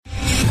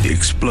the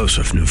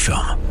explosive new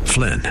film,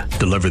 Flynn,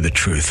 Deliver the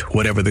Truth,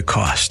 Whatever the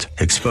Cost,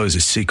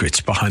 exposes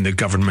secrets behind the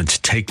government's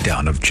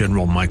takedown of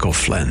General Michael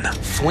Flynn.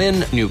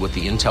 Flynn knew what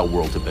the intel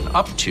world had been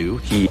up to.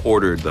 He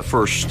ordered the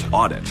first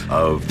audit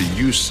of the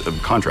use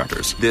of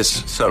contractors.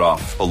 This set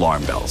off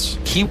alarm bells.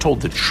 He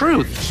told the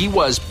truth. He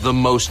was the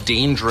most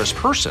dangerous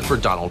person for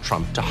Donald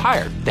Trump to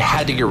hire. They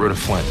had to get rid of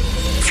Flynn.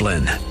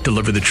 Flynn,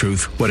 Deliver the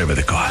Truth, Whatever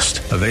the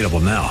Cost. Available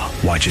now.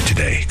 Watch it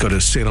today. Go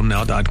to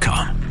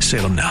salemnow.com.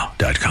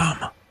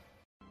 salemnow.com.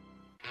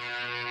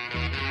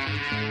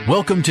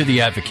 Welcome to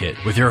The Advocate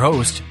with your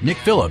host, Nick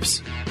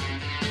Phillips.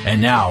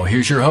 And now,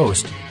 here's your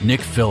host,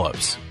 Nick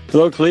Phillips.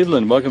 Hello,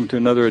 Cleveland. Welcome to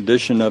another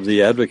edition of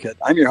The Advocate.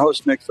 I'm your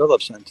host, Nick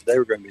Phillips, and today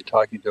we're going to be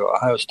talking to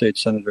Ohio State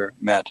Senator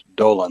Matt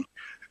Dolan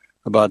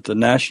about the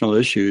national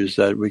issues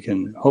that we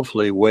can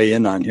hopefully weigh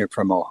in on here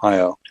from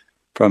Ohio,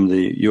 from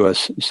the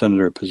U.S.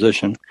 Senator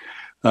position.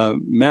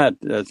 Matt,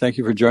 thank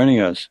you for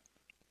joining us.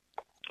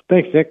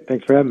 Thanks, Nick.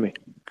 Thanks for having me.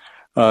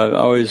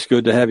 Always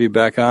good to have you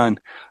back on.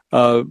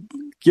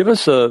 Give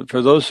us,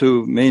 for those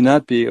who may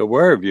not be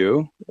aware of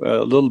you,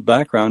 a little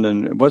background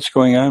and what's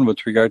going on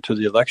with regard to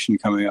the election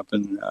coming up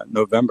in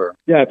November.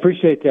 Yeah, I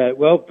appreciate that.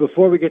 Well,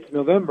 before we get to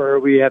November,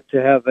 we have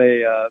to have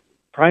a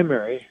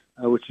primary,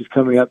 which is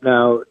coming up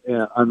now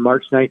on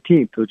March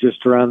 19th, so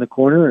just around the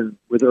corner, and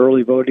with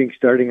early voting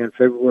starting on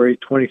February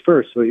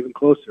 21st, so even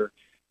closer.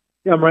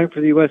 Yeah, I'm running for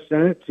the U.S.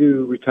 Senate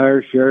to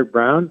retire Sherrod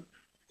Brown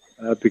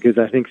because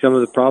I think some of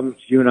the problems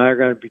you and I are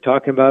going to be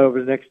talking about over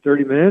the next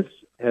 30 minutes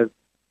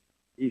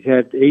He's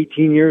had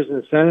 18 years in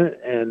the Senate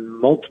and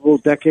multiple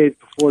decades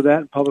before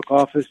that in public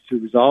office to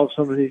resolve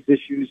some of these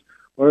issues,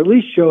 or at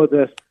least show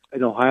this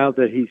in Ohio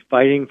that he's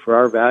fighting for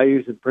our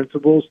values and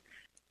principles.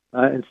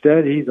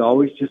 Instead, he's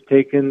always just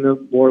taken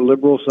the more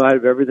liberal side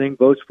of everything,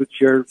 votes with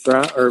Sherrod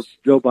Brown or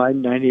Joe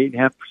Biden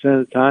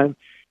 98.5% of the time.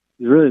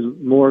 He's really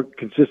more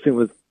consistent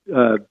with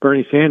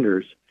Bernie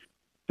Sanders.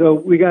 So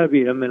we got to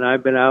beat him, and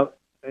I've been out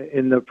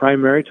in the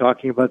primary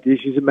talking about the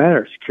issues that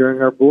matter,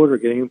 securing our border,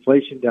 getting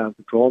inflation down,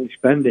 controlling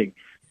spending,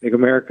 make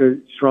America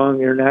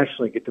strong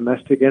internationally, get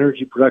domestic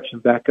energy production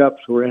back up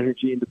so we're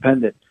energy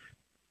independent.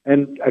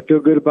 And I feel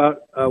good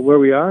about where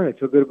we are, and I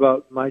feel good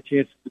about my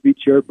chances to beat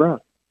Sherrod Brown.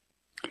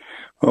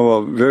 Oh,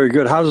 well, very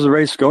good. How's the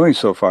race going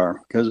so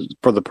far? Because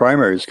for the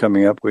primaries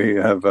coming up, we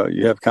have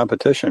you have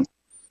competition.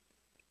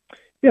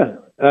 Yeah.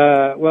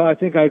 Well, I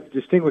think I've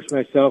distinguished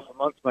myself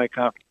amongst my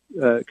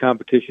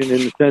competition in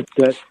the sense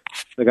that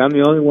I'm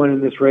the only one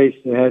in this race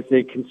that has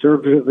a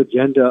conservative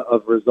agenda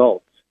of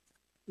results.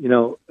 You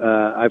know,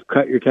 I've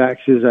cut your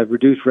taxes, I've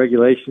reduced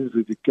regulations,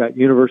 we've got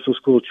universal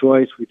school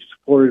choice, we've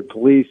supported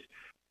police,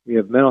 we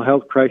have mental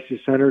health crisis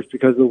centers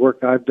because of the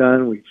work I've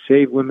done, we've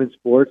saved women's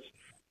sports.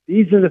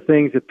 These are the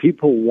things that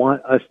people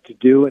want us to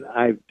do, and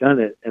I've done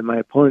it, and my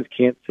opponents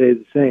can't say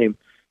the same.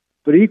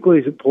 But equally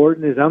as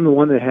important is I'm the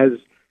one that has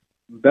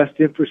best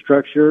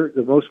infrastructure,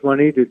 the most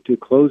money to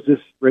close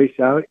this race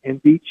out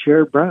and beat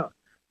Sherrod Brown.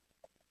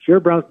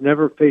 Sherrod Brown's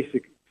never faced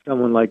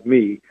someone like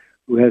me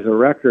who has a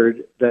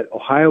record that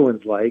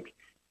Ohioans like,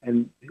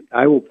 and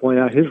I will point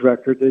out his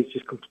record that is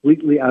just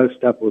completely out of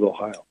step with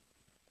Ohio.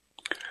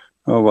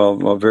 Oh,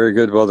 well, very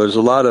good. Well, there's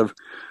a lot of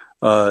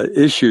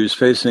issues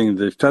facing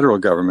the federal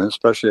government,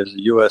 especially as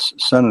a U.S.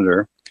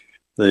 Senator,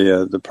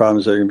 the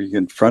problems they're going to be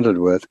confronted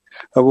with.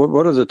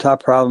 What are the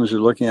top problems you're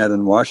looking at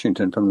in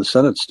Washington from the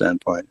Senate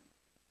standpoint?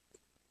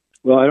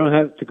 Well, I don't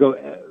have to go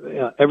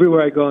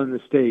everywhere I go in the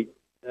state,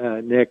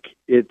 Nick.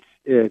 It's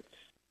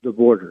the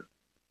border.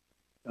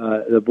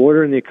 The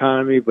border and the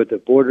economy, but the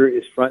border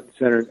is front and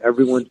center in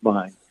everyone's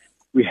mind.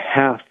 We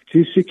have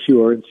to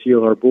secure and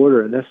seal our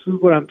border, and this is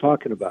what I'm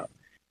talking about.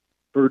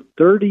 For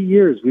 30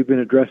 years, we've been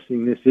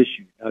addressing this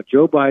issue. Now,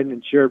 Joe Biden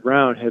and Sherrod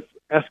Brown have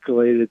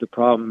escalated the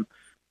problem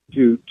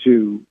we're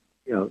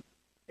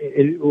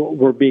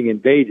being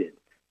invaded.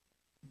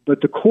 But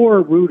the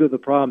core root of the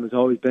problem has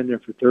always been there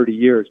for 30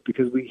 years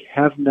because we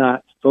have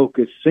not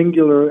focused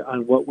singular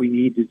on what we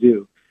need to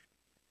do.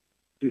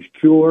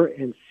 Secure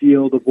and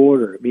seal the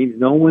border. It means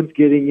no one's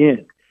getting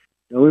in.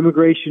 No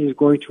immigration is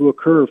going to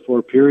occur for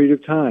a period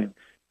of time.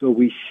 So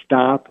we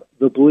stop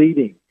the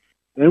bleeding.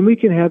 Then we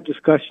can have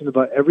discussion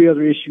about every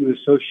other issue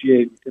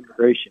associated with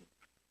immigration.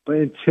 But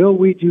until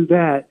we do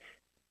that,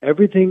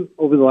 everything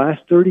over the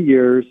last 30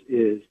 years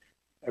is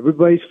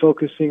everybody's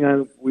focusing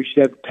on we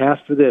should have a pass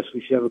for this, we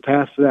should have a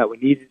pass for that, we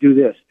need to do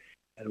this.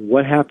 And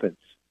what happens?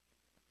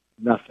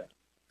 Nothing.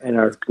 And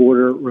our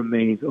border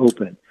remains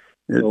open.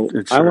 So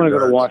I want to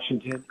go to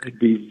Washington and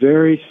be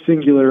very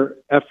singular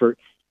effort.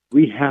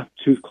 We have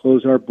to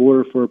close our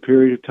border for a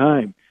period of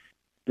time.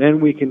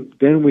 Then we can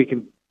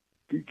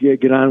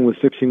get on with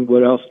fixing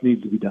what else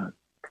needs to be done.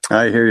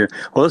 I hear you.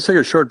 Well, let's take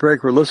a short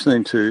break. We're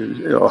listening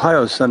to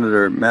Ohio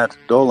Senator Matt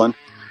Dolan,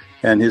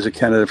 and he's a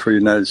candidate for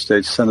United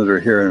States Senator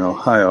here in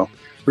Ohio.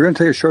 We're going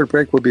to take a short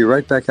break. We'll be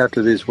right back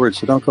after these words,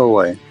 so don't go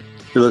away.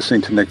 You're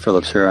listening to Nick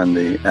Phillips here on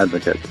The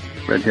Advocate,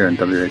 right here on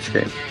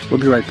WHK.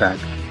 We'll be right back.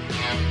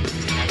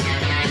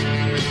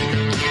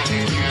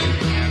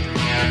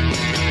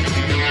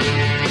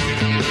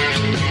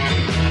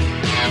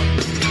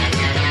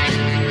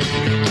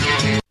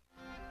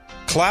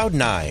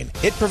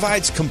 Cloud9. It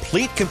provides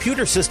complete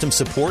computer system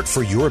support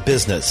for your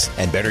business,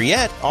 and better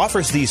yet,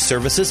 offers these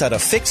services at a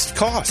fixed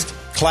cost.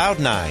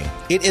 Cloud9.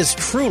 It is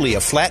truly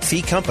a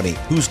flat-fee company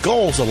whose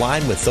goals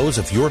align with those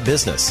of your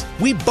business.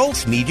 We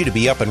both need you to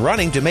be up and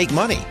running to make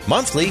money.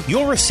 Monthly,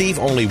 you'll receive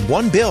only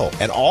one bill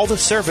and all the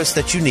service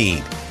that you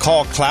need.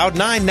 Call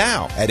Cloud9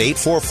 now at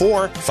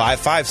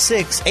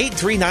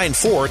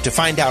 844-556-8394 to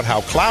find out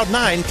how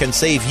Cloud9 can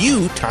save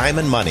you time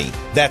and money.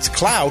 That's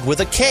Cloud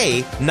with a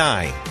K,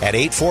 9 at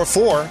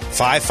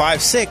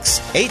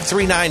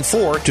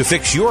 844-556-8394 to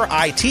fix your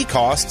IT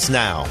costs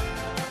now.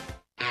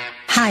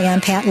 Hi, I'm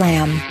Pat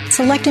Lamb.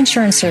 Select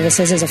Insurance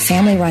Services is a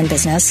family-run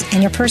business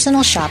and your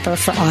personal shopper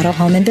for auto,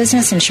 home, and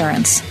business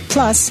insurance.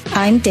 Plus,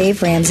 I'm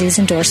Dave Ramsey's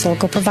endorsed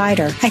local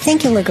provider. I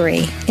think you'll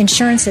agree,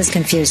 insurance is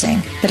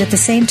confusing, but at the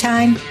same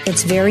time,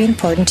 it's very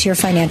important to your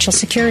financial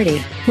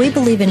security. We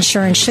believe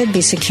insurance should be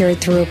secured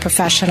through a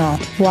professional.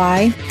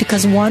 Why?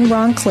 Because one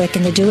wrong click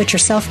in the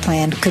do-it-yourself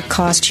plan could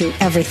cost you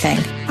everything.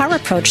 Our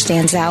approach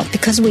stands out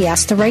because we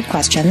ask the right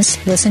questions,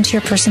 listen to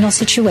your personal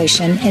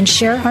situation, and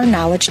share our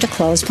knowledge to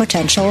close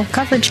potential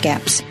coverage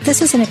gaps.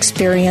 This is an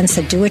experience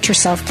a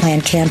do-it-yourself plan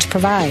can't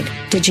provide.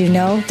 Did you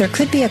know there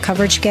could be a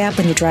coverage gap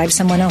when you drive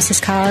someone else's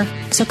car?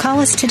 So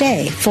call us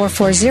today,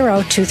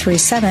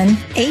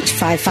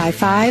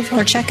 440-237-8555,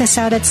 or check us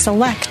out at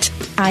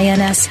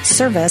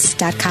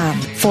selectinsservice.com,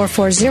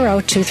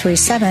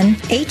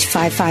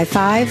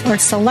 440-237-8555, or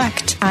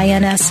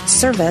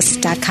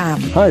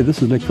selectinsservice.com. Hi,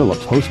 this is Nick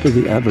Phillips, host of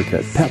The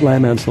Advocate. Pat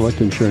Lamb and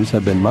Select Insurance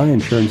have been my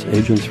insurance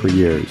agents for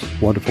years.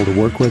 Wonderful to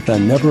work with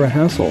and never a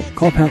hassle.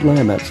 Call Pat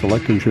Lamb at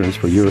Select Insurance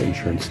for your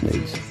insurance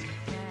needs.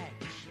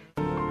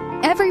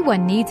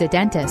 Everyone needs a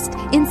dentist.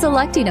 In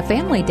selecting a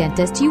family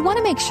dentist, you want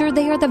to make sure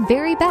they are the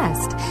very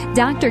best.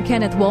 Dr.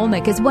 Kenneth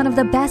Wolnick is one of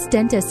the best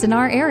dentists in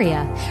our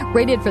area.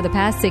 Rated for the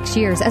past 6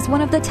 years as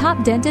one of the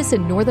top dentists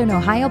in Northern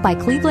Ohio by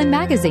Cleveland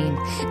Magazine.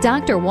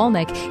 Dr.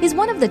 Wolnick is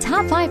one of the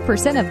top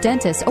 5% of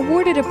dentists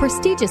awarded a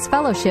prestigious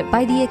fellowship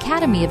by the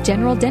Academy of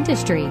General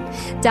Dentistry.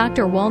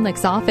 Dr.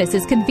 Wolnick's office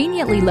is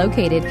conveniently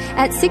located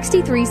at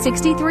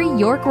 6363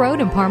 York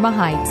Road in Parma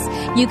Heights.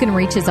 You can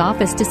reach his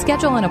office to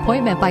schedule an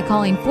appointment by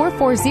calling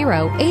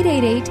 440-888-5055.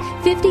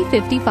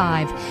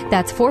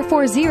 That's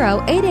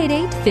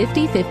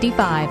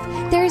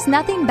 440-888-5055. There's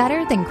nothing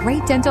better than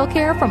great dental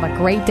care from a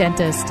great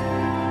dentist.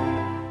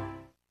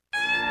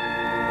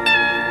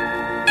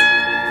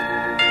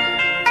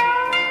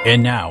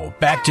 And now,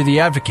 back to The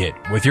Advocate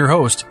with your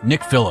host,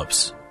 Nick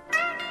Phillips.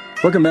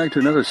 Welcome back to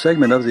another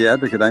segment of The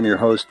Advocate. I'm your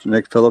host,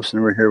 Nick Phillips,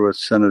 and we're here with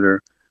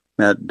Senator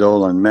Matt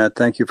Dolan. Matt,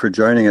 thank you for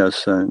joining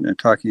us and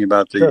talking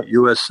about the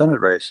U.S.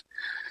 Senate race.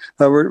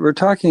 We're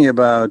talking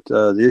about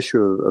the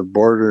issue of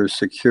border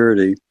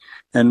security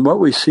and what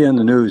we see on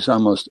the news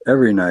almost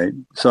every night.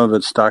 Some of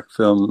it's stock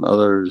film,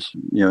 others,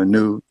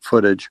 new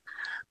footage.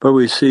 But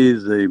we see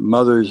the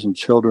mothers and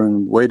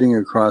children wading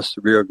across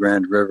the Rio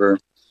Grande River,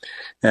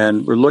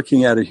 and we're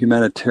looking at a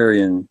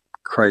humanitarian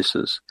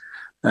crisis.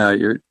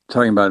 You're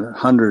talking about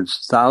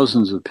hundreds,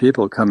 thousands of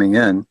people coming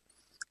in,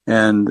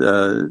 and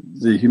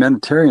the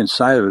humanitarian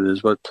side of it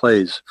is what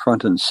plays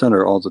front and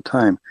center all the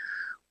time.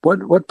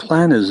 What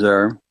plan is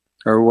there,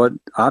 or what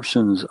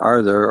options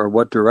are there, or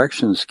what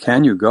directions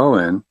can you go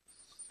in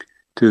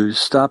to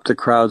stop the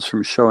crowds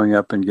from showing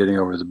up and getting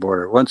over the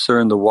border? Once they're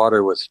in the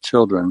water with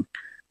children,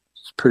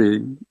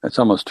 it's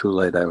almost too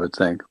late, I would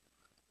think.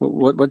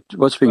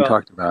 What's being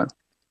talked about?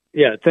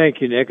 Yeah,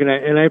 thank you, Nick.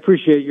 And I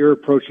appreciate your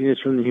approaching this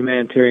from the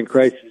humanitarian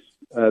crisis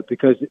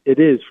because it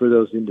is for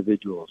those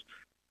individuals.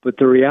 But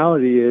the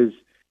reality is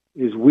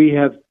we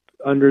have,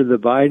 under the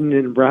Biden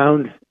and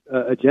Brown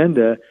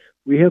agenda,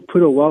 we have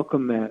put a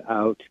welcome mat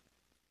out.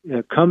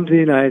 Come to the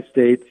United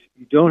States.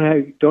 You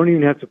don't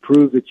even have to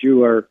prove that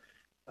you are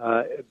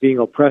being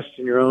oppressed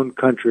in your own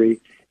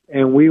country,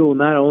 and we will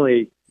not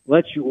only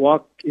let you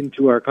walk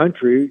into our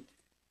country,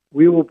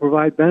 we will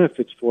provide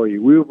benefits for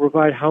you. We will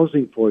provide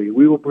housing for you.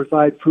 We will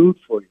provide food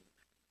for you.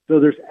 So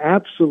there's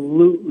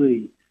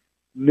absolutely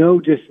no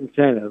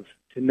disincentive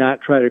to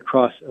not try to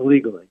cross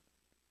illegally,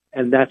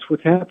 and that's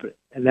what's happening.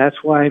 And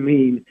that's why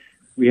we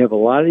have a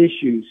lot of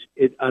issues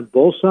on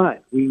both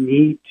sides. We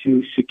need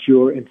to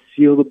secure and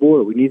seal the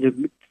border. We need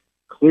to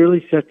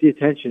clearly set the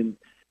attention,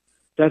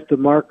 set the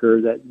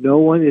marker that no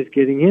one is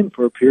getting in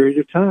for a period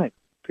of time,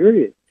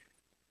 period.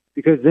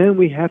 Because then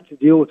we have to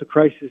deal with the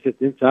crisis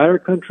that's inside our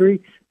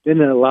country.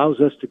 Then it allows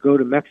us to go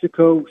to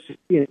Mexico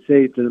City and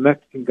say to the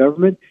Mexican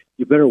government,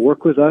 you better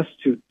work with us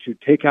to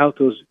take out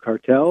those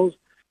cartels.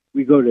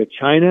 We go to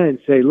China and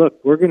say, look,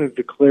 we're going to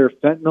declare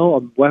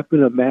fentanyl a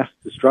weapon of mass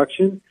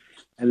destruction.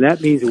 And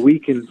that means we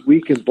can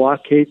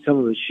blockade some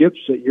of the ships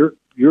that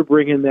you're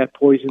bringing that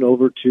poison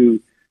over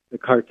to the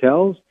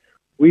cartels.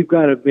 We've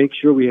got to make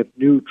sure we have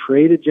new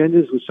trade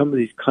agendas with some of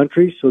these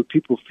countries so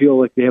people feel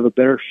like they have a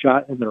better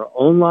shot in their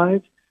own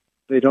lives.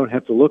 They don't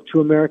have to look to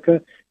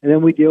America. And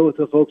then we deal with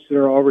the folks that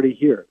are already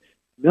here.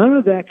 None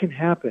of that can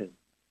happen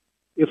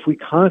if we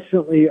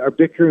constantly are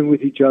bickering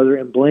with each other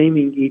and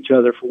blaming each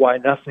other for why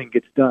nothing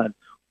gets done.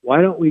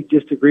 Why don't we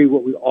just agree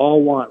what we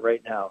all want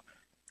right now?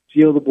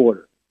 Seal the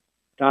border.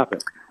 stop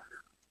it.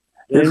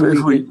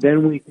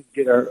 Then we can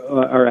get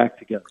our act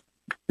together.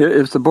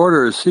 If the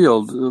border is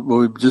sealed, will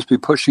we just be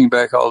pushing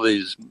back all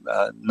these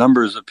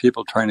numbers of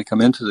people trying to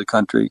come into the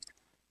country?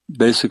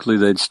 Basically,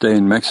 they'd stay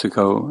in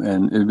Mexico,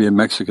 and it'd be a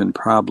Mexican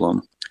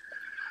problem.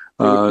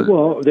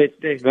 They'd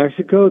stay in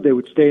Mexico. They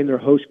would stay in their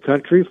host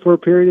country for a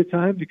period of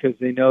time because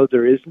they know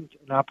there isn't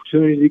an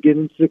opportunity to get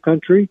into the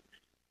country.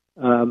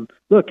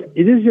 Look,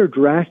 it is your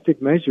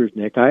drastic measures,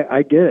 Nick.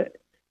 I get it.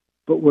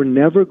 But we're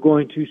never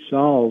going to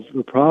solve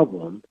the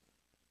problem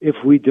if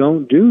we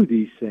don't do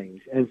these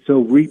things. And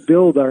so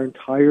rebuild our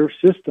entire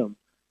system.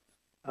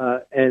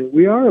 And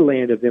we are a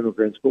land of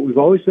immigrants, but we've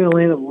always been a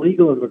land of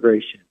legal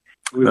immigration.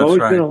 We've always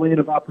been a land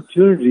of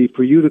opportunity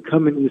for you to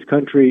come into this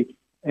country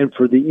and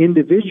for the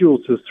individual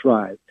to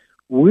thrive.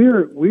 We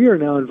are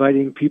now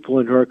inviting people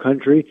into our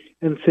country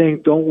and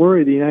saying, don't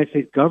worry, the United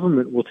States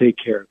government will take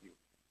care of you.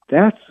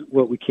 That's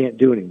what we can't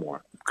do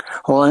anymore.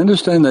 Well, I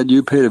understand that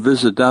you paid a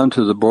visit down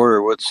to the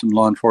border with some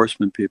law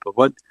enforcement people.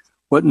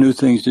 What new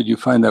things did you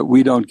find that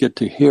we don't get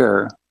to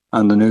hear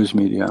on the news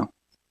media?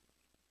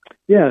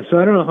 Yeah, so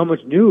I don't know how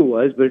much new it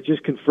was, but it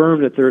just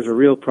confirmed that there's a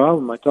real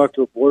problem. I talked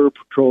to a Border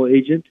Patrol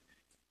agent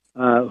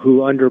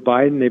who, under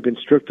Biden, they've been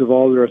stripped of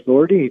all their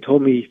authority. He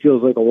told me he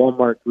feels like a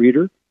Walmart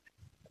greeter.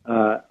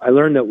 I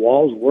learned that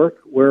walls work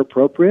where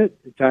appropriate.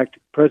 In fact,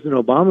 President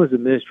Obama's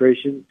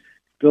administration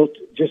built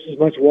just as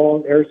much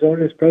wall in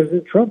Arizona as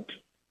President Trump's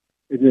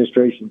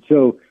administration.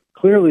 So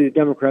clearly the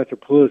Democrats are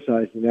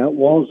politicizing that.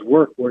 Walls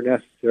work where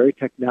necessary.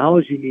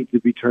 Technology needs to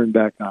be turned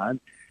back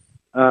on.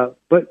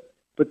 But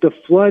the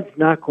flood's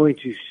not going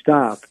to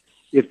stop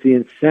if the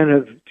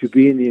incentive to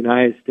be in the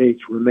United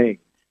States remains.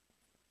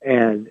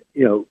 And,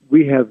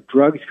 we have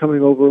drugs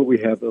coming over. We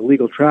have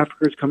illegal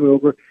traffickers coming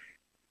over.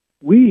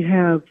 We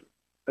have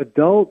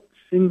adult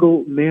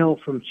single male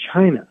from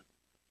China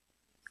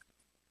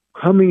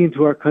coming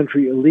into our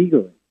country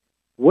illegally.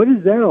 What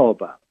is that all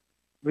about?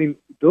 I mean,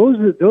 those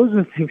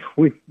are things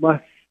we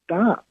must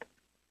stop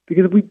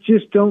because we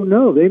just don't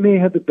know. They may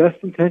have the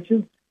best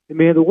intentions. They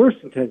may have the worst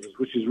intentions,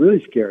 which is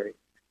really scary.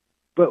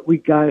 But we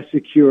got to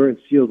secure and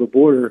seal the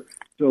border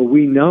so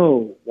we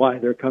know why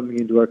they're coming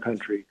into our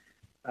country,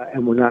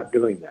 and we're not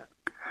doing that.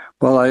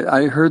 Well,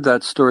 I heard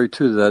that story,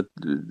 too, that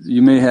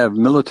you may have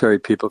military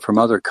people from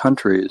other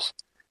countries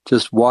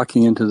just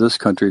walking into this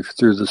country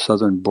through the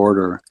southern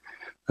border.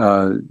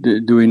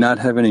 Do we not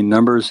have any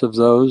numbers of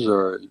those,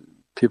 or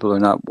people are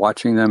not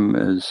watching them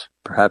as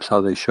perhaps how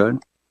they should?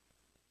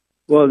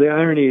 Well, the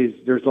irony is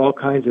there's all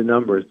kinds of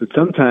numbers, but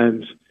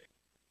sometimes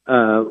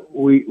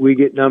we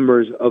get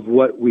numbers of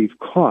what we've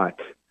caught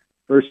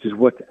versus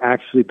what's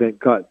actually been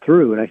cut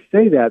through. And I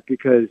say that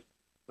because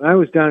when I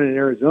was down in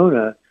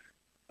Arizona,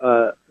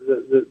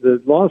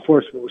 the law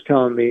enforcement was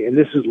telling me, and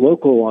this is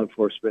local law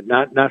enforcement,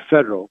 not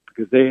federal,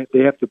 because they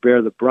have to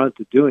bear the brunt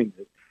of doing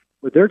this.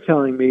 What they're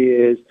telling me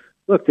is,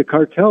 look, the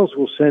cartels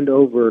will send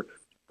over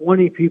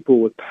 20 people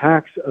with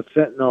packs of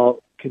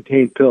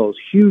fentanyl-contained pills,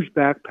 huge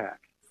backpacks,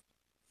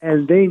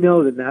 and they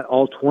know that not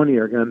all 20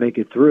 are going to make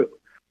it through.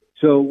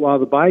 So while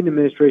the Biden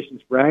administration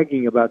is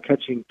bragging about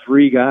catching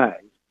 3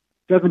 guys,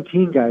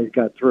 17 guys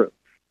got through,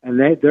 and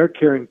they're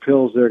carrying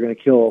pills that are going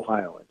to kill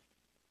Ohioans.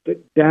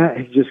 But that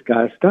has just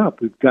got to stop.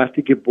 We've got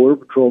to give Border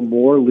Patrol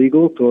more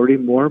legal authority,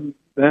 more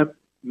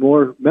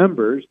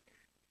members,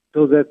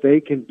 so that they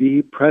can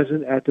be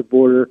present at the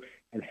border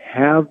and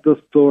have the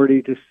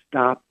authority to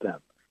stop them.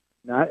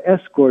 Not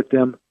escort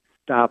them,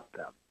 stop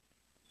them.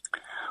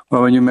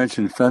 Well, when you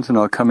mentioned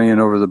fentanyl coming in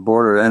over the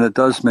border, and it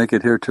does make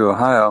it here to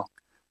Ohio,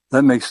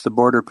 that makes the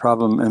border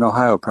problem an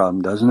Ohio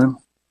problem, doesn't it?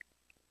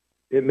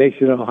 It makes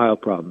it an Ohio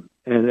problem.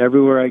 And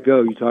everywhere I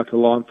go, you talk to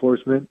law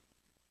enforcement,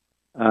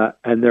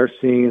 and they're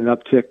seeing an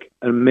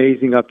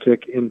amazing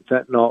uptick in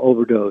fentanyl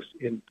overdose,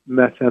 in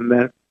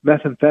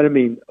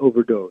methamphetamine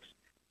overdose.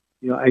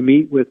 I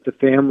meet with the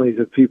families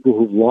of people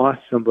who've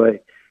lost somebody,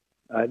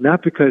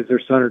 not because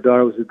their son or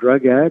daughter was a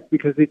drug addict,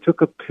 because they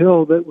took a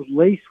pill that was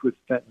laced with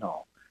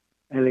fentanyl,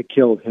 and it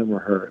killed him or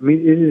her. I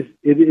mean,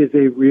 it is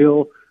a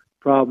real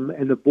problem,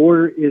 and the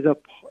border is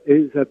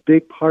a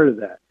big part of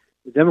that.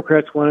 The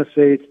Democrats want to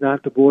say it's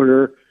not the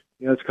border,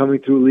 it's coming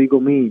through legal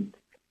means.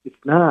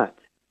 It's not.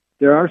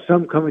 There are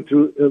some coming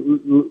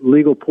through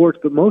legal ports,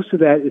 but most of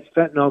that is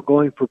fentanyl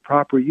going for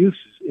proper uses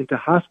into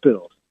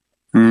hospitals.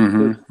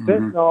 Mm-hmm, so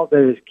fentanyl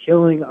that is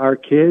killing our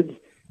kids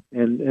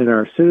and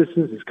our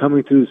citizens is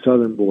coming through the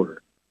southern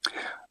border.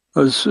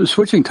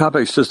 Switching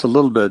topics just a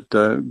little bit,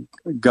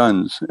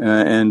 guns,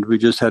 and we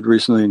just had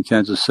recently in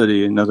Kansas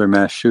City another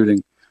mass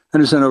shooting. I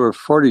understand over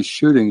 40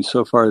 shootings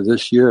so far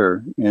this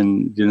year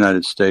in the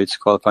United States,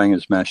 qualifying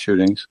as mass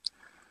shootings.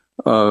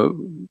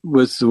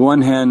 With the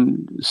one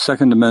hand,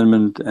 Second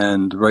Amendment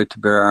and the right to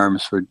bear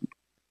arms for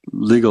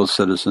legal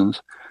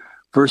citizens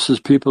versus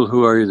people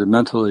who are either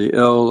mentally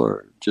ill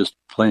or just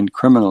plain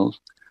criminals,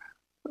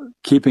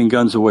 keeping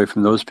guns away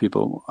from those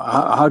people.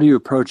 How do you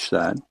approach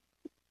that?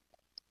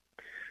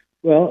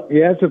 Well,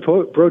 you have to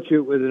approach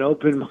it with an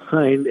open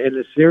mind and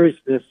the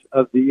seriousness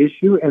of the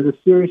issue and the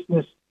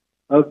seriousness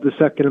of the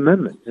Second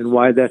Amendment and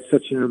why that's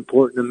such an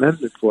important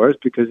amendment for us,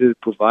 because it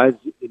provides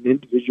an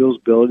individual's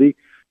ability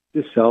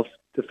to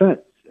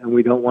self-defense, and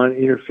we don't want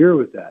to interfere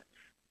with that.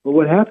 But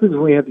what happens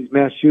when we have these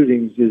mass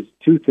shootings is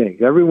two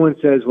things. Everyone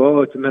says,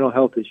 well, it's a mental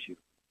health issue.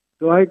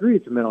 So I agree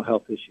it's a mental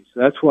health issue.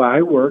 So that's why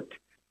I worked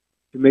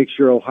to make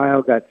sure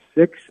Ohio got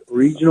 6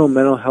 regional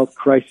mental health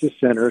crisis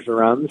centers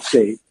around the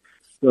state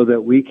so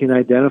that we can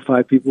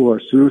identify people who are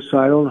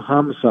suicidal and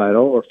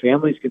homicidal, or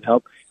families can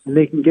help, and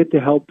they can get the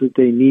help that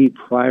they need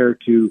prior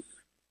to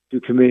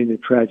committing the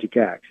tragic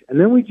acts. And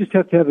then we just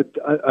have to have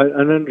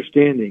an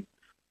understanding.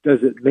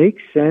 Does it make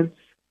sense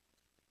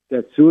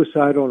that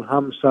suicidal and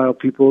homicidal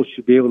people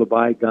should be able to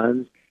buy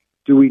guns?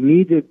 Do we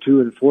need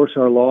to enforce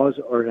our laws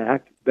or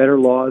enact better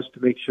laws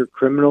to make sure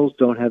criminals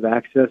don't have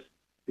access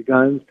to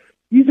guns?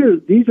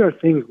 These are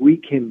things we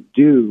can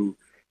do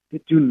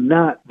that do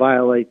not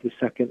violate the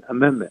Second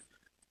Amendment.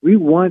 We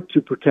want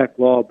to protect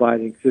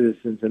law-abiding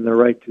citizens and their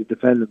right to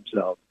defend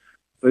themselves.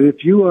 But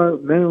if you are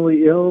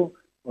mentally ill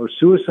or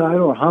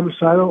suicidal or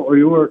homicidal, or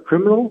you are a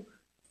criminal,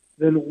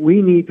 then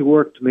we need to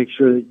work to make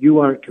sure that you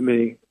aren't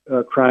committing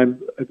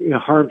crime,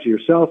 harm to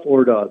yourself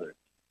or to others.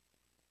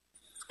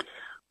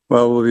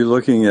 Well, we'll be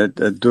looking at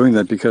doing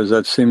that, because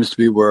that seems to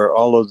be where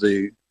all of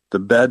the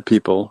bad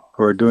people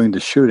who are doing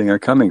the shooting are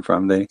coming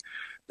from. They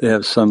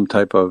have some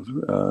type of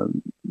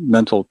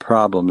mental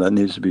problem that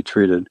needs to be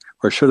treated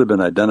or should have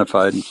been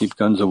identified, and keep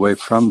guns away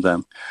from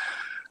them.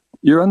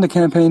 You're on the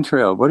campaign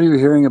trail. What are you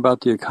hearing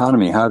about the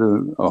economy? How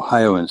do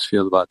Ohioans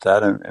feel about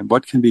that? And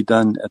what can be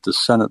done at the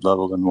Senate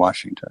level in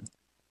Washington?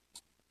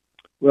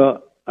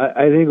 Well,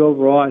 I think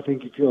overall, I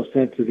think you feel a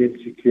sense of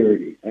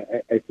insecurity.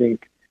 I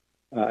think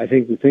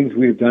the things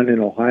we've done in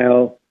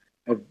Ohio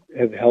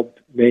have helped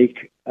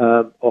make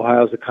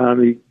Ohio's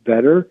economy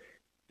better,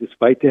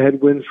 despite the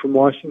headwinds from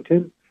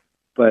Washington.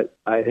 But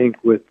I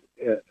think with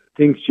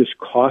things just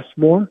cost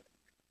more.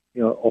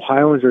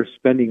 Ohioans are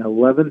spending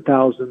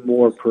 $11,000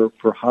 more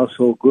per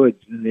household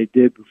goods than they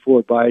did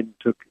before Biden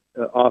took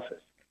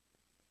office.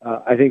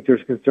 I think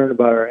there's concern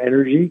about our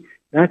energy,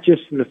 not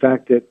just in the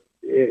fact that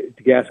the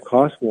gas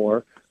costs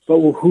more,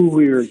 but who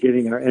we are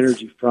getting our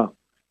energy from.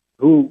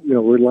 We're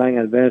relying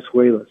on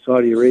Venezuela,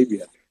 Saudi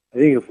Arabia. I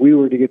think if we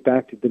were to get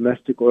back to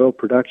domestic oil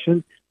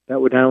production,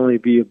 that would not only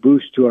be a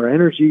boost to our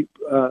energy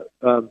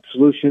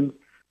solutions,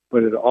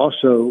 but it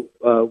also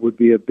would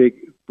be a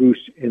big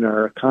boost in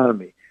our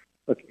economy.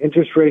 Look,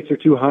 interest rates are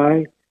too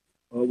high.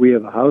 We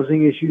have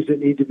housing issues that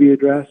need to be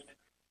addressed.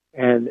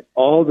 And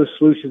all the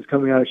solutions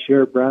coming out of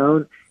Sherrod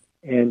Brown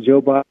and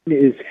Joe Biden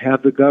is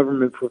have the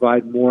government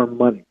provide more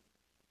money.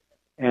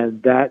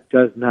 And that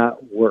does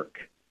not work.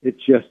 It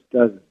just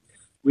doesn't.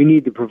 We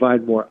need to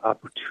provide more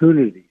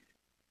opportunities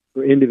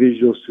for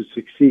individuals to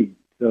succeed.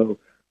 So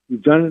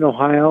we've done it in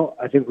Ohio.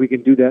 I think we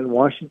can do that in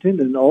Washington.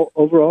 And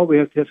overall, we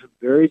have to have some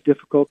very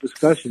difficult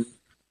discussions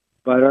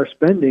about our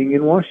spending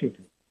in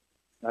Washington.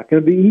 Not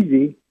going to be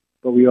easy,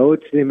 but we owe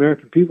it to the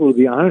American people to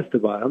be honest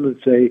about them and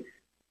say,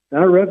 it's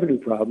not a revenue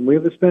problem, we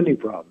have a spending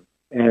problem.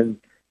 And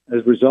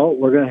as a result,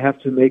 we're going to have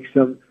to make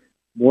some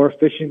more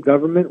efficient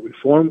government,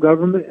 reform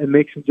government, and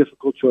make some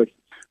difficult choices.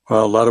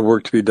 Well, a lot of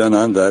work to be done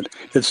on that.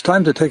 It's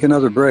time to take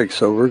another break,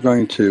 so we're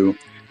going to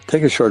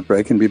take a short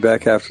break and be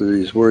back after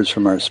these words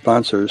from our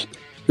sponsors.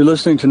 You're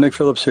listening to Nick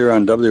Phillips here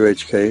on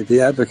WHK,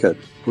 The Advocate.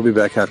 We'll be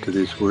back after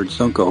these words.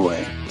 Don't go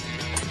away.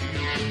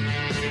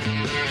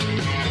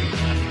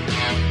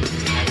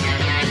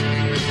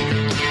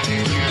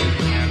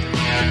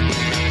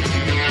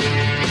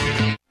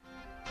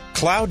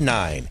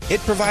 Cloud9. It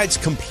provides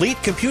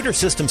complete computer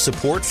system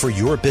support for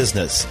your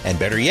business, and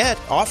better yet,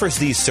 offers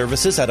these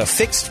services at a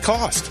fixed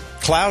cost.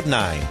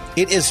 Cloud9.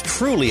 It is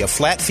truly a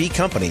flat-fee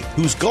company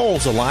whose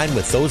goals align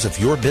with those of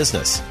your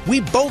business.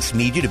 We both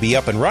need you to be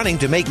up and running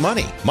to make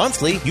money.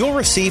 Monthly, you'll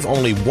receive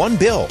only one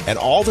bill and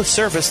all the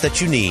service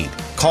that you need.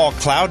 Call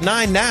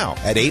Cloud9 now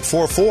at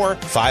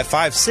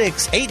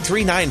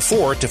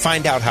 844-556-8394 to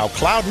find out how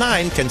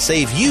Cloud9 can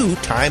save you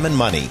time and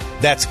money.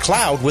 That's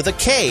Cloud with a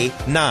K,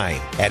 9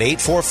 at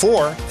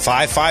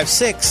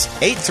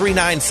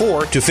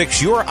 844-556-8394 to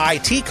fix your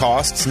IT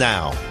costs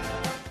now.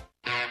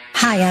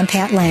 Hi, I'm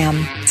Pat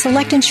Lamb.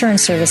 Select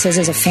Insurance Services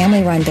is a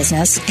family-run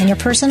business and your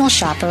personal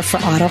shopper for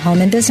auto,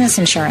 home, and business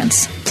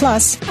insurance.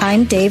 Plus,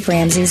 I'm Dave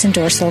Ramsey's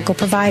endorsed local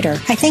provider.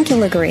 I think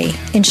you'll agree,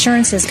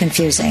 insurance is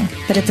confusing,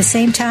 but at the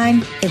same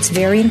time, it's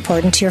very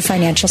important to your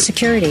financial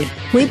security.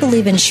 We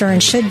believe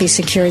insurance should be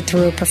secured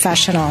through a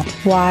professional.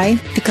 Why?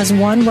 Because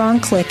one wrong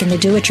click in the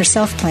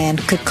do-it-yourself plan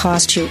could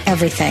cost you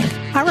everything.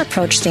 Our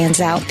approach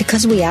stands out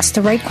because we ask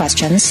the right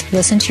questions,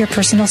 listen to your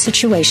personal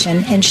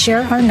situation, and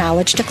share our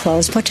knowledge to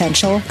close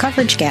potential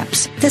coverage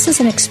gaps. This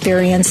is an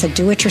experience a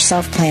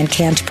do-it-yourself plan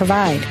can't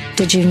provide.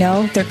 Did you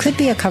know there could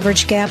be a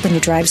coverage gap when you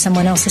drive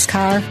someone else's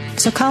car?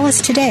 So call us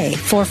today,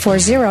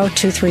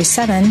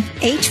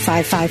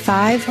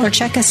 440-237-8555, or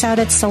check us out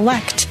at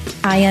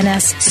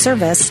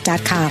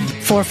selectinsservice.com,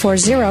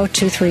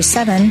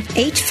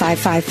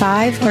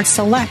 440-237-8555, or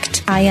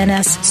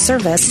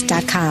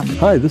selectinsservice.com.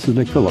 Hi, this is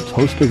Nick Phillips,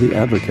 host of The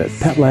Advocate.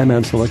 Pat Lamb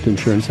and Select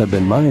Insurance have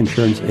been my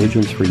insurance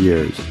agents for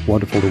years.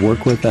 Wonderful to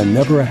work with and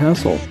never a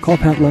hassle. Call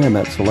Pat Lamb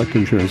at Select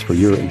Insurance for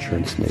your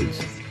insurance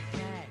needs.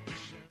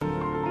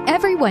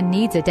 Everyone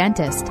needs a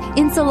dentist.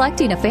 In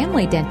selecting a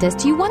family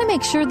dentist, you want to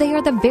make sure they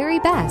are the very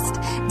best.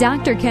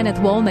 Dr. Kenneth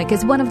Wolnick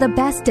is one of the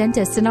best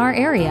dentists in our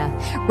area.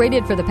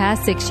 Rated for the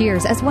past 6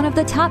 years as one of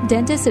the top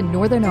dentists in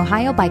Northern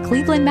Ohio by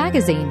Cleveland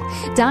Magazine,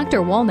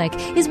 Dr. Wolnick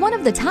is one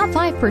of the top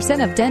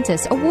 5% of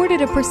dentists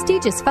awarded a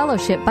prestigious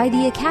fellowship by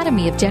the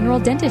Academy of General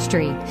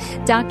Dentistry.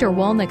 Dr.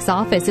 Wolnick's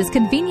office is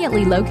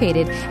conveniently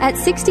located at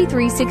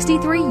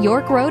 6363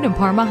 York Road in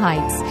Parma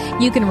Heights.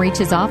 You can reach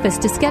his office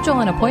to schedule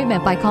an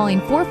appointment by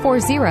calling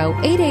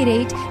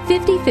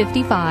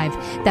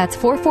 440-888-5055. That's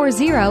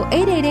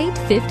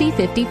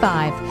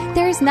 440-888-5055.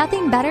 There's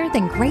nothing better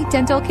than great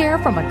dental care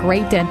from a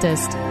great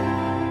dentist.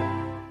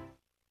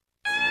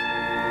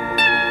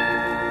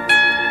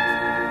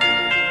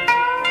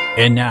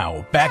 And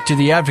now, back to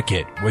The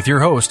Advocate with your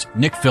host,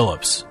 Nick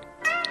Phillips.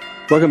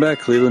 Welcome back,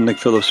 Cleveland. Nick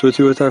Phillips with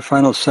you with our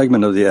final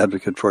segment of The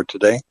Advocate for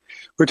today.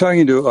 We're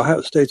talking to Ohio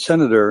State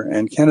Senator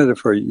and candidate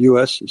for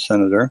U.S.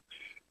 Senator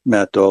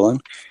Matt Dolan.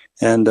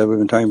 And we've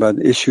been talking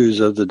about issues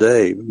of the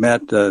day.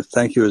 Matt,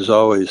 thank you as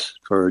always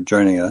for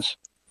joining us.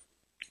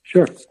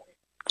 Sure.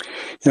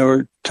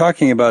 We're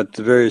talking about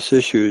the various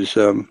issues.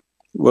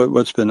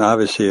 What's been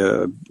obviously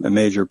a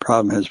major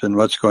problem has been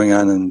what's going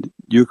on in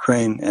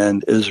Ukraine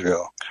and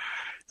Israel.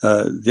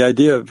 The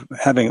idea of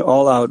having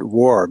all-out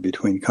war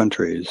between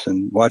countries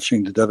and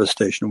watching the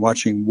devastation,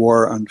 watching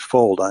war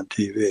unfold on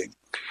TV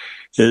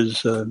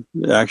is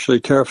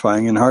actually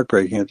terrifying and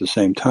heartbreaking at the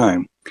same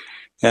time.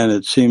 And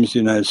it seems the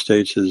United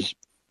States is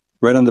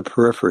right on the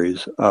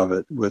peripheries of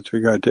it with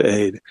regard to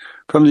aid.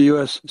 From the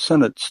U.S.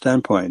 Senate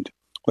standpoint,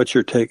 what's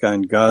your take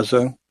on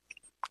Gaza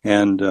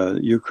and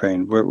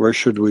Ukraine? Where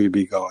should we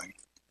be going?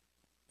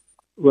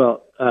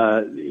 Well,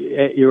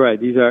 you're right.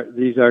 These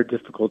are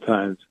difficult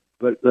times.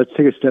 But let's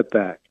take a step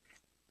back.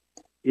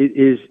 It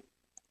is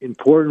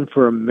important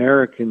for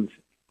Americans'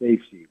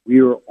 safety. We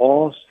are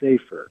all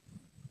safer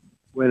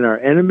when our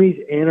enemies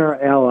and our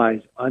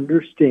allies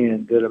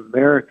understand that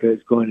America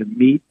is going to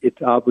meet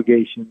its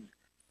obligations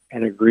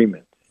and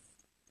agreements.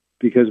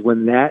 Because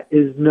when that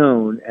is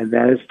known and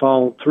that is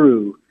followed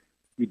through,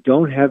 we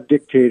don't have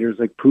dictators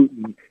like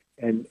Putin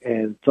and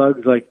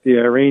thugs like the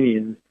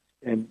Iranians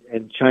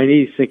and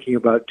Chinese thinking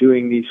about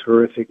doing these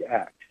horrific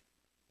acts.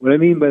 What I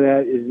mean by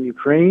that is in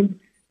Ukraine,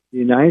 the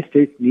United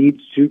States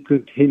needs to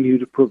continue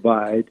to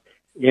provide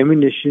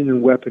ammunition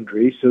and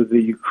weaponry so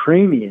the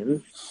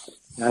Ukrainians,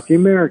 not the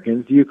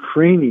Americans, the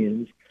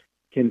Ukrainians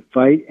can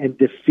fight and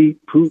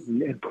defeat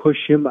Putin and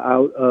push him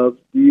out of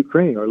the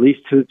Ukraine, or at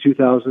least to the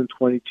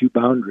 2022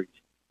 boundaries.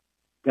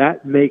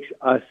 That makes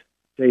us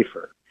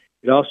safer.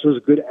 It also is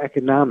good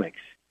economics.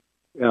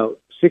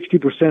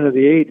 60% of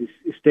the aid is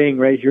staying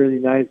right here in the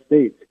United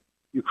States.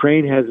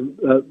 Ukraine has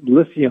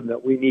lithium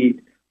that we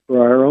need for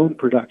our own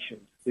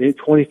production. They have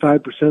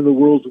 25% of the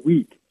world's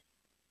wheat,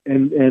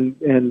 and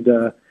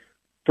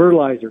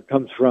fertilizer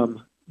comes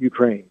from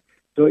Ukraine.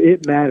 So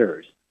it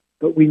matters,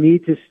 but we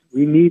need to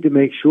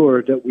make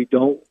sure that we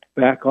don't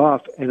back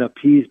off and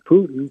appease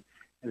Putin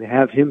and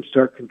have him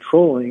start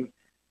controlling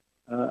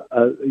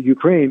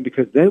Ukraine,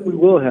 because then we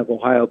will have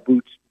Ohio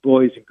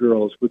boys and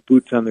girls with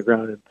boots on the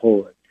ground in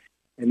Poland.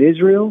 And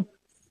Israel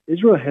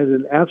has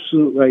an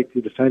absolute right to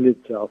defend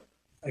itself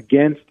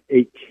against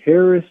a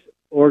terrorist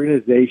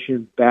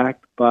organization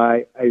backed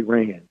by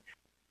Iran.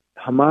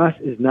 Hamas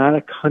is not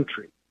a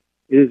country;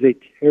 it is a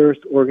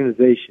terrorist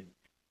organization.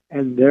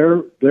 And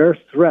their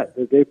threat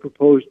that they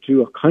propose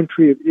to a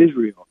country of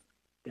Israel,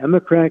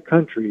 democratic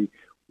country,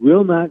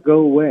 will not go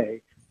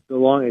away so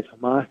long as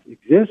Hamas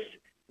exists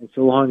and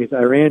so long as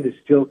Iran is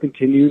still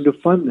continuing to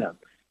fund them.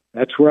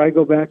 That's where I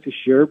go back to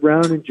Sherrod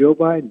Brown and Joe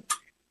Biden.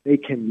 They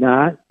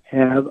cannot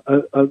have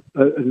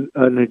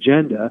an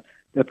agenda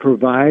that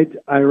provides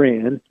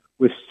Iran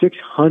with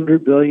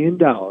 $600 billion,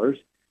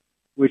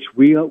 which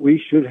we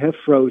should have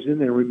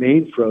frozen and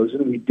remained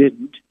frozen. We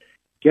didn't.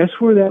 Guess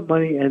where that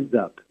money ends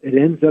up? It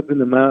ends up in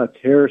the amount of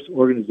terrorist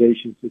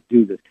organizations that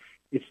do this.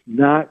 It's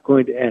not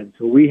going to end.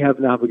 So we have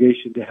an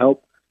obligation to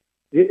help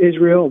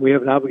Israel, and we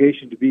have an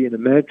obligation to be in the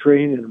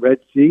Mediterranean and Red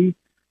Sea,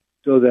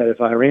 so that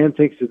if Iran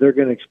thinks that they're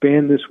going to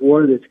expand this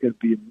war, that's going to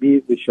be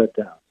immediately shut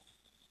down.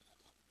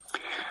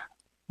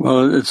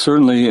 Well, it's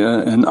certainly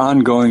an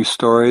ongoing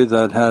story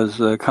that has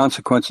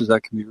consequences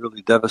that can be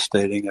really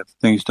devastating if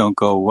things don't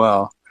go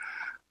well.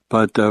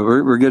 But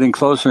we're getting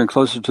closer and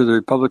closer to the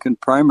Republican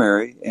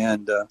primary,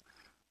 and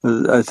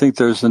I think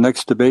there's the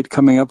next debate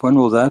coming up. When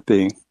will that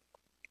be?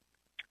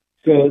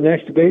 So the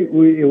next debate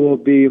it will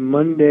be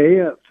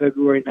Monday,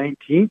 February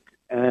 19th,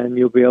 and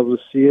you'll be able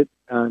to see it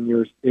on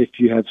if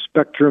you have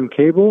Spectrum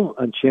Cable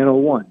on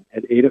Channel 1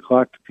 at 8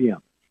 o'clock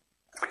p.m.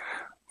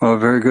 Well,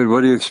 very good.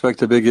 What do you expect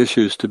the big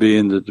issues to be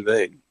in the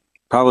debate?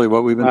 Probably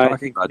what we've been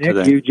talking about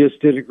today. You just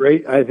did a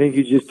great. I think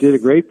you just did a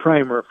great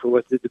primer for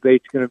what the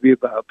debate's going to be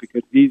about,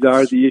 because these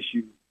are the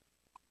issues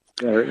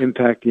that are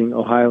impacting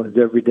Ohioans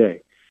every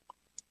day.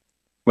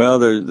 Well,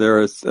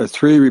 there are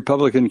three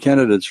Republican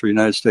candidates for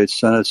United States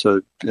Senate,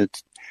 so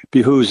it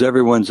behooves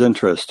everyone's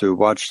interest to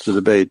watch the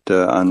debate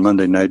on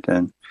Monday night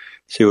and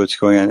see what's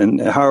going on.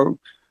 And how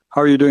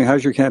are you doing?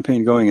 How's your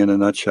campaign going in a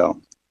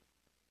nutshell?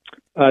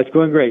 It's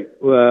going great.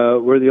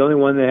 We're the only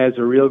one that has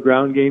a real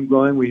ground game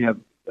going. We have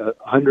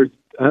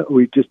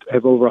we just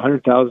have over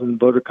 100,000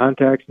 voter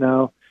contacts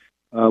now.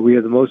 We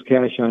have the most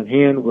cash on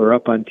hand. We're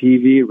up on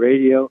TV,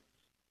 radio.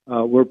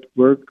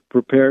 We're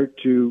prepared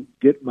to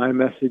get my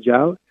message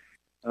out.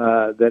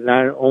 That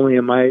not only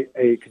am I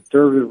a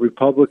conservative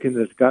Republican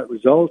that's got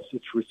results,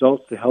 it's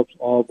results that helps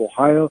all of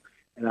Ohio,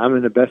 and I'm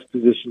in the best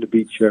position to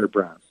beat Sherrod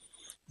Brown.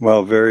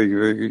 Well, very,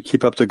 very,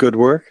 keep up the good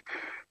work,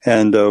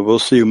 and we'll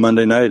see you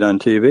Monday night on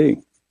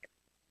TV.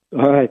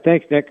 All right.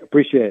 Thanks, Nick.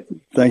 Appreciate it.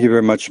 Thank you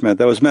very much, Matt.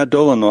 That was Matt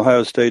Dolan,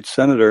 Ohio State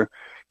Senator,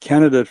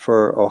 candidate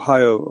for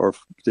Ohio, or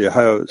the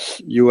Ohio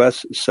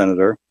U.S.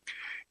 Senator,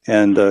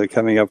 and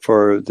coming up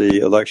for the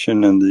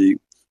election in the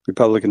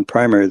Republican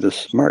primary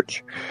this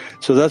March.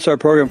 So that's our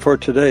program for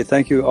today.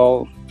 Thank you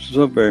all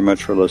so very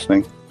much for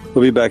listening.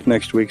 We'll be back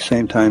next week,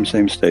 same time,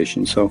 same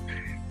station. So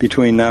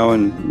between now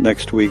and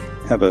next week,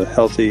 have a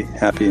healthy,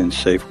 happy, and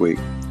safe week.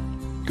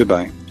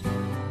 Goodbye.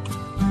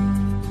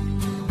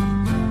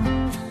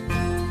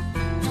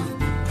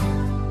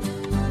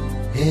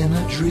 In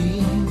a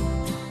dream,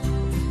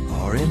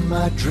 or in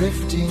my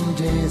drifting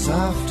days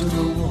after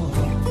the war,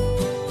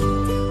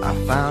 I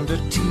found a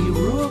tea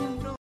room.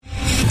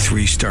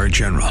 3-star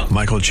General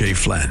Michael J.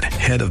 Flynn,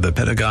 head of the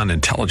Pentagon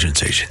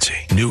Intelligence Agency,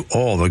 knew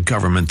all the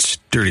government's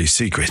dirty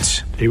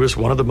secrets. He was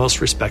one of the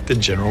most respected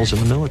generals in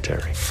the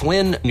military.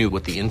 Flynn knew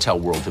what the intel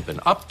world had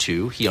been up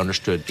to. He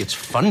understood its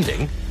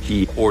funding.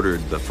 He ordered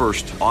the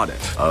first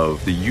audit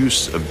of the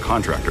use of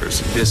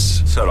contractors.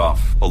 This set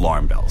off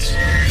alarm bells.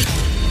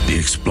 The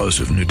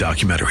explosive new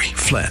documentary,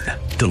 Flynn,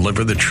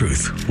 Deliver the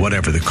Truth,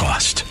 Whatever the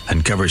Cost,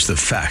 uncovers the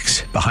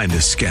facts behind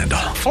this scandal.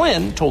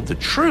 Flynn told the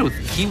truth.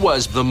 He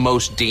was the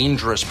most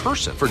dangerous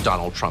person for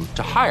Donald Trump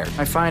to hire.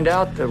 I find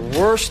out the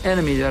worst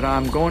enemy that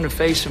I'm going to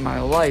face in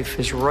my life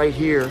is right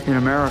here in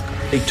America.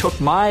 They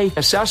took my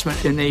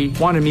assessment and they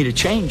wanted me to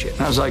change it.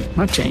 And I was like, I'm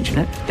not changing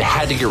it. They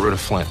had to get rid of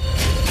Flynn.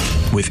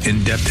 With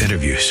in-depth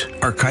interviews,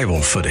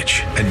 archival footage,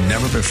 and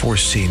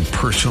never-before-seen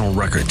personal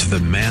records of the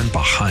man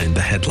behind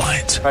the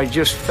headlines. I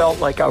just felt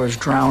like I was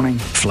drowning.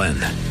 Flynn,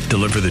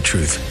 Deliver the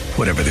Truth,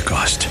 Whatever the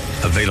Cost.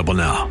 Available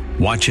now.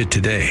 Watch it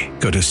today.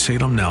 Go to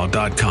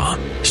salemnow.com.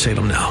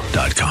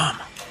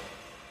 salemnow.com.